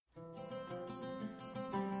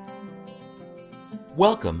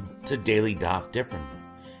Welcome to Daily Daf Differently,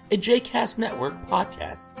 a JCast Network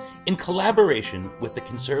podcast in collaboration with the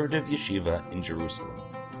Conservative Yeshiva in Jerusalem.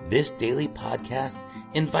 This daily podcast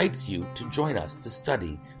invites you to join us to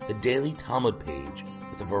study the daily Talmud page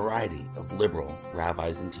with a variety of liberal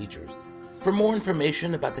rabbis and teachers. For more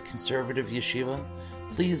information about the Conservative Yeshiva,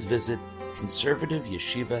 please visit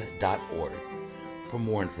conservativeyeshiva.org. For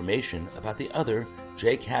more information about the other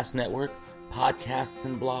JCast Network podcasts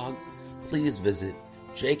and blogs, please visit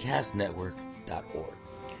jcastnetwork.org.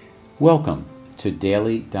 Welcome to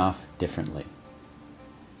Daily Daf Differently.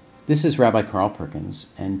 This is Rabbi Carl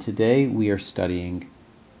Perkins, and today we are studying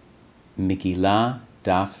Megillah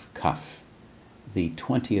Daf Kaf, the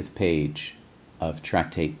 20th page of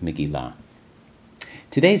Tractate Megillah.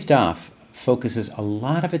 Today's daf focuses a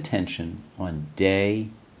lot of attention on day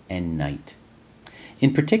and night,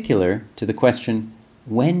 in particular to the question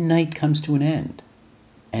when night comes to an end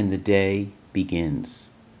and the day begins.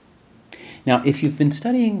 Now, if you've been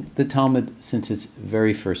studying the Talmud since its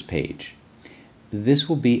very first page, this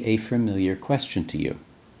will be a familiar question to you.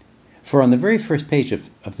 For on the very first page of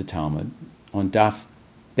the Talmud, on Daf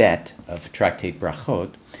Bet of Tractate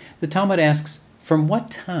Brachot, the Talmud asks, from what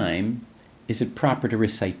time is it proper to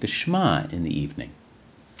recite the Shema in the evening?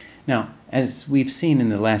 Now, as we've seen in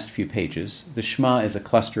the last few pages, the Shema is a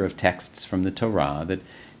cluster of texts from the Torah that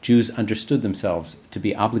Jews understood themselves to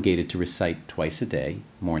be obligated to recite twice a day,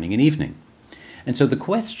 morning and evening. And so the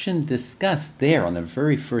question discussed there on the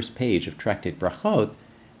very first page of Tractate Brachot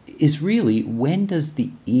is really, when does the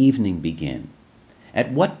evening begin?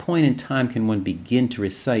 At what point in time can one begin to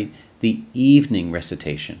recite the evening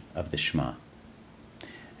recitation of the Shema?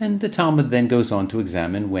 And the Talmud then goes on to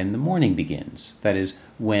examine when the morning begins, that is,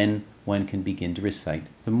 when one can begin to recite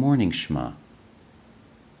the morning Shema.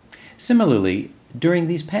 Similarly, during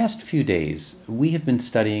these past few days, we have been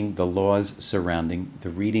studying the laws surrounding the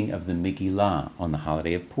reading of the Megillah on the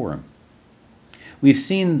holiday of Purim. We've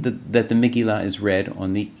seen that the Megillah is read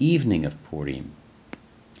on the evening of Purim.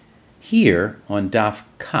 Here, on Daf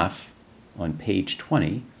Kaf, on page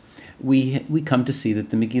 20, we come to see that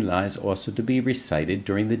the Megillah is also to be recited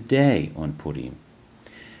during the day on Purim.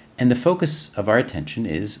 And the focus of our attention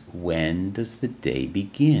is, when does the day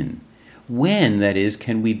begin? When, that is,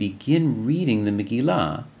 can we begin reading the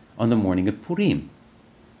Megillah on the morning of Purim?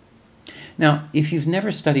 Now, if you've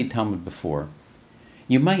never studied Talmud before,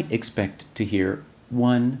 you might expect to hear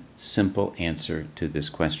one simple answer to this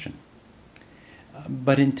question.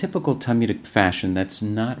 But in typical Talmudic fashion, that's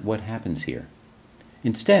not what happens here.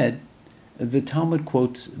 Instead, the Talmud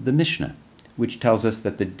quotes the Mishnah, which tells us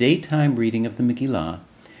that the daytime reading of the Megillah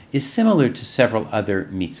is similar to several other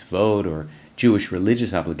mitzvot or Jewish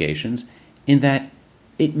religious obligations, in that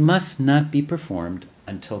it must not be performed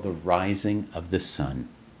until the rising of the sun.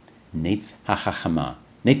 Netz hachama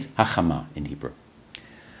in Hebrew.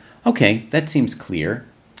 Okay, that seems clear.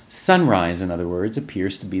 Sunrise, in other words,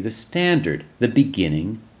 appears to be the standard, the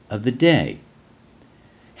beginning of the day.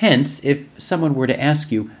 Hence, if someone were to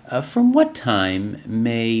ask you, from what time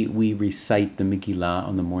may we recite the Megillah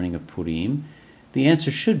on the morning of Purim, the answer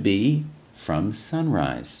should be from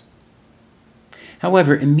sunrise.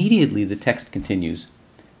 However, immediately the text continues,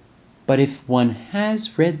 but if one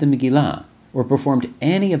has read the Megillah or performed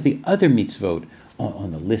any of the other mitzvot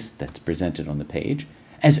on the list that's presented on the page,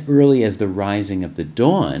 as early as the rising of the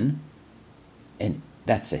dawn, and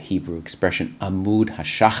that's a Hebrew expression, Amud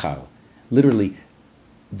HaShachar, literally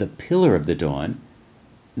the pillar of the dawn,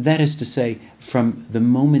 that is to say, from the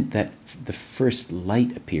moment that the first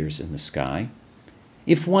light appears in the sky,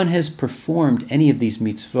 if one has performed any of these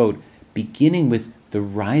mitzvot beginning with the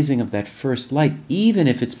rising of that first light, even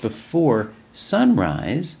if it's before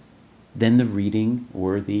sunrise, then the reading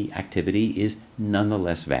or the activity is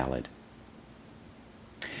nonetheless valid.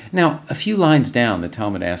 Now, a few lines down, the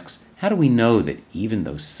Talmud asks, how do we know that even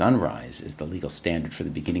though sunrise is the legal standard for the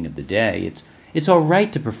beginning of the day, it's all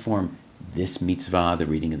right to perform this mitzvah, the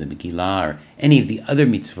reading of the Megillah, or any of the other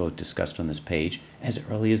mitzvot discussed on this page, as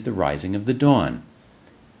early as the rising of the dawn?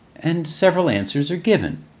 And several answers are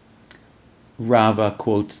given. Rava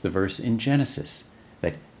quotes the verse in Genesis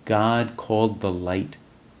that God called the light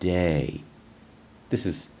day. This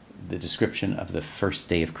is the description of the first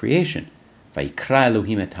day of creation. Vayikra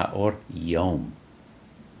Elohim et ha'or yom.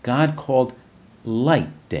 God called light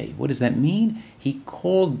day. What does that mean? He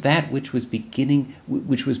called that which was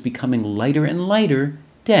becoming lighter and lighter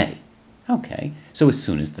day. Okay, so as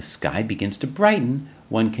soon as the sky begins to brighten,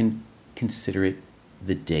 one can consider it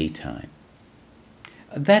the daytime.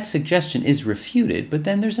 That suggestion is refuted, but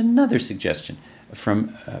then there's another suggestion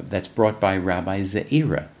that's brought by Rabbi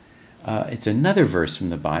Zeira, It's another verse from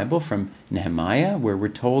the Bible, from Nehemiah, where we're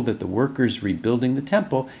told that the workers rebuilding the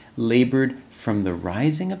temple labored from the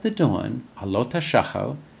rising of the dawn, alot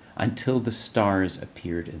hashachar, until the stars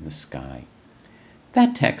appeared in the sky.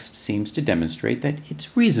 That text seems to demonstrate that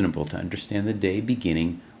it's reasonable to understand the day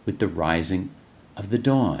beginning with the rising of the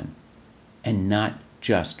dawn, and not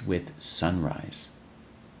just with sunrise.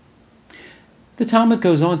 The Talmud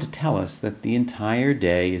goes on to tell us that the entire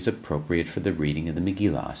day is appropriate for the reading of the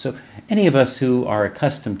Megillah. So any of us who are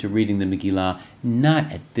accustomed to reading the Megillah,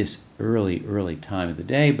 not at this early time of the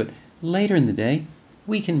day, but later in the day,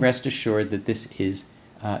 we can rest assured that this is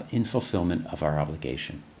in fulfillment of our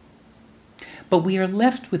obligation. But we are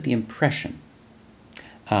left with the impression,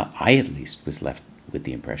 I at least was left with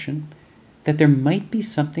the impression, that there might be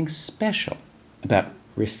something special about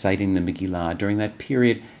reciting the Megillah during that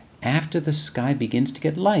period after the sky begins to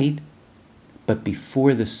get light, but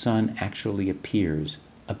before the sun actually appears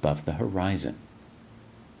above the horizon.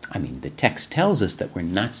 I mean, the text tells us that we're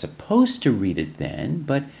not supposed to read it then,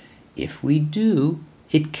 but if we do,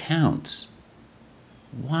 it counts.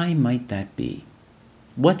 Why might that be?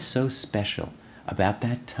 What's so special about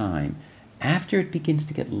that time after it begins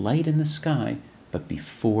to get light in the sky, but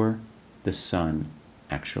before the sun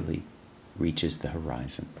actually reaches the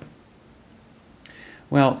horizon?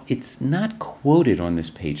 Well, it's not quoted on this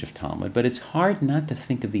page of Talmud, but it's hard not to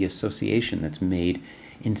think of the association that's made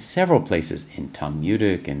in several places in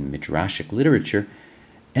Talmudic and Midrashic literature,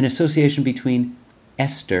 an association between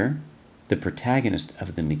Esther, the protagonist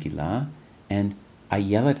of the Megillah, and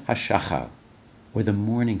Ayelet HaShachar, or the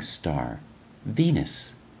morning star,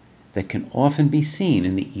 Venus, that can often be seen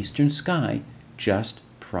in the eastern sky just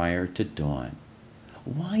prior to dawn.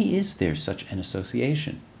 Why is there such an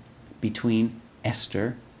association between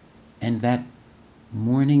Esther and that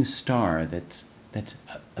morning star that's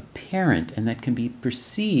apparent and that can be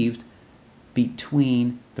perceived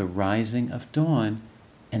between the rising of dawn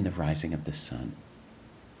and the rising of the sun?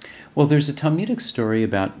 Well, there's a Talmudic story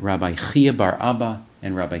about Rabbi Chia bar Abba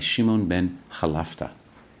and Rabbi Shimon ben Chalafta.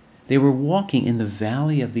 They were walking in the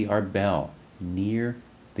valley of the Arbel near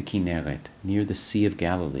the Kinneret, near the Sea of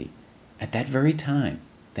Galilee, at that very time,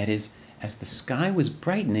 that is, as the sky was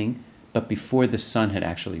brightening, but before the sun had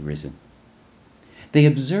actually risen. They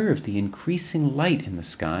observed the increasing light in the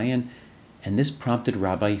sky, and this prompted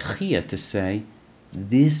Rabbi Chia to say,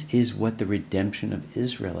 "This is what the redemption of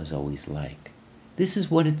Israel is always like. This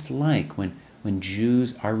is what it's like when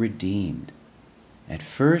Jews are redeemed. At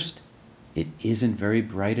first, it isn't very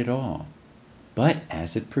bright at all, but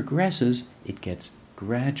as it progresses, it gets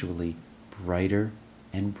gradually brighter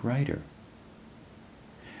and brighter."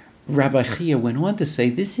 Rabbi Chia went on to say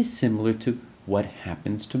this is similar to what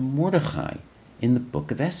happens to Mordechai in the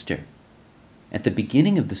book of Esther. At the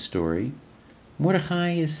beginning of the story,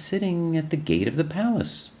 Mordechai is sitting at the gate of the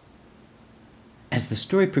palace. As the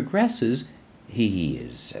story progresses, he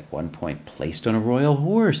is at one point placed on a royal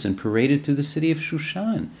horse and paraded through the city of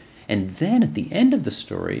Shushan. And then at the end of the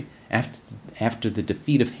story, after the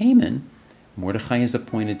defeat of Haman, Mordechai is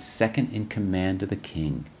appointed second in command to the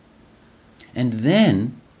king. And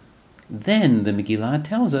then the Megillah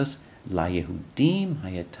tells us, La Yehudim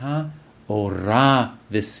hayata ora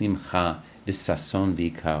v'simcha v'sason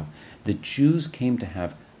v'ikar. The Jews came to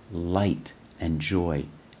have light and joy,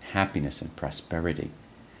 happiness and prosperity.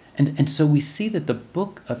 And so we see that the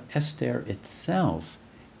book of Esther itself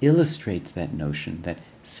illustrates that notion that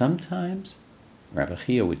sometimes, Rabbi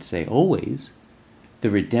Chia would say always, the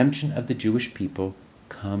redemption of the Jewish people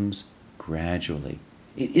comes gradually.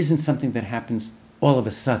 It isn't something that happens all of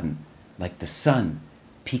a sudden, like the sun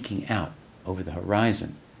peeking out over the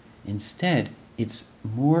horizon. Instead, it's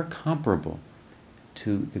more comparable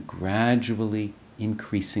to the gradually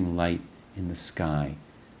increasing light in the sky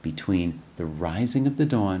between the rising of the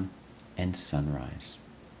dawn and sunrise.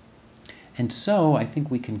 And so I think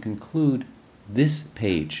we can conclude this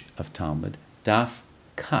page of Talmud, Daf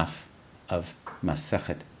Kaf of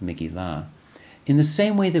Masechet Megillah, in the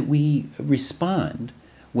same way that we respond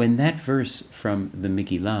when that verse from the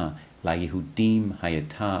Megillah, La Yehudim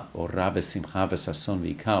hayata ora v'simcha v'sason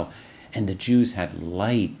v'ikal, and the Jews had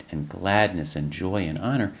light and gladness and joy and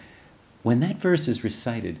honor, when that verse is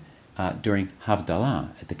recited during Havdalah,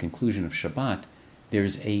 at the conclusion of Shabbat,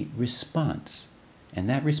 there's a response. And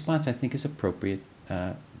that response, I think, is appropriate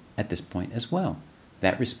at this point as well.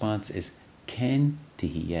 That response is, Ken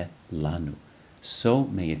tihiyeh lanu. So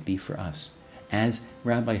may it be for us. As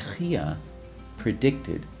Rabbi Chia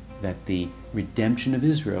predicted that the redemption of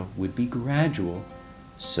Israel would be gradual,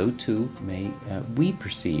 so too may we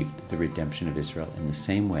perceive the redemption of Israel in the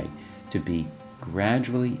same way, to be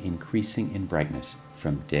gradually increasing in brightness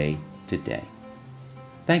from day to day.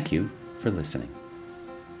 Thank you for listening.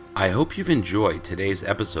 I hope you've enjoyed today's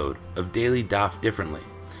episode of Daily Daf Differently,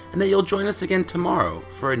 and that you'll join us again tomorrow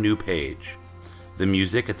for a new page. The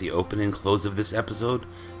music at the open and close of this episode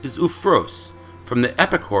is Ufros from the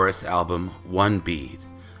Epicurus album One Bead,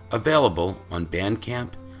 available on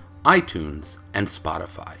Bandcamp, iTunes, and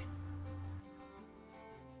Spotify.